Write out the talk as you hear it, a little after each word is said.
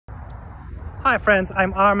Hi friends,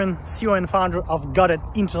 I'm Armin, CEO and founder of Got It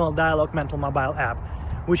internal dialogue mental mobile app,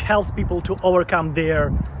 which helps people to overcome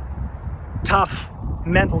their tough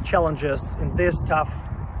mental challenges in this tough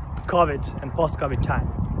COVID and post-COVID time.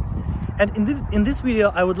 And in this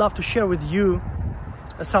video, I would love to share with you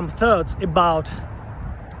some thoughts about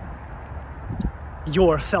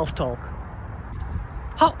your self-talk.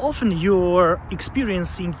 How often you're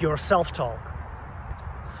experiencing your self-talk?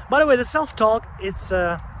 By the way, the self-talk, it's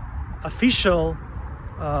official,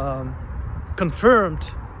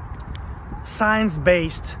 confirmed,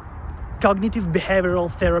 science-based cognitive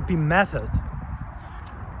behavioral therapy method,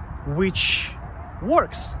 which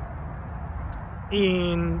works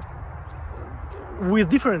with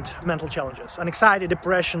different mental challenges: anxiety,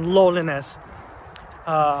 depression, loneliness,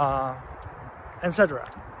 etc.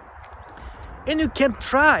 And you can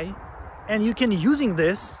try, and you can using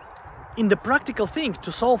this in the practical thing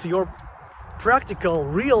to solve your practical,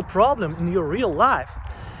 real problem in your real life.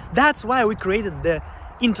 That's why we created the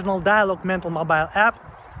internal dialogue mental mobile app,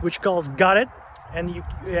 which calls Got It, and you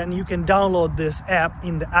can download this app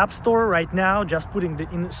in the AppStore right now, just putting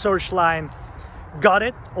in the search line Got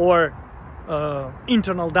It or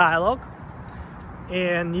internal dialogue,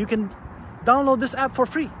 and you can download this app for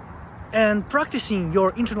free. And practicing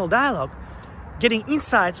your internal dialogue, getting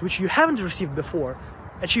insights which you haven't received before,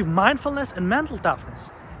 achieve mindfulness and mental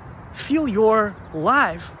toughness, feel your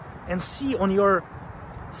life and see on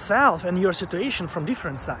yourself and your situation from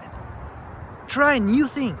different sides. Try a new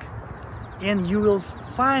thing, and you will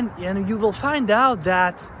find out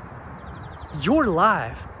that your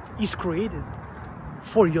life is created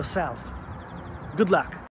for yourself. Good luck.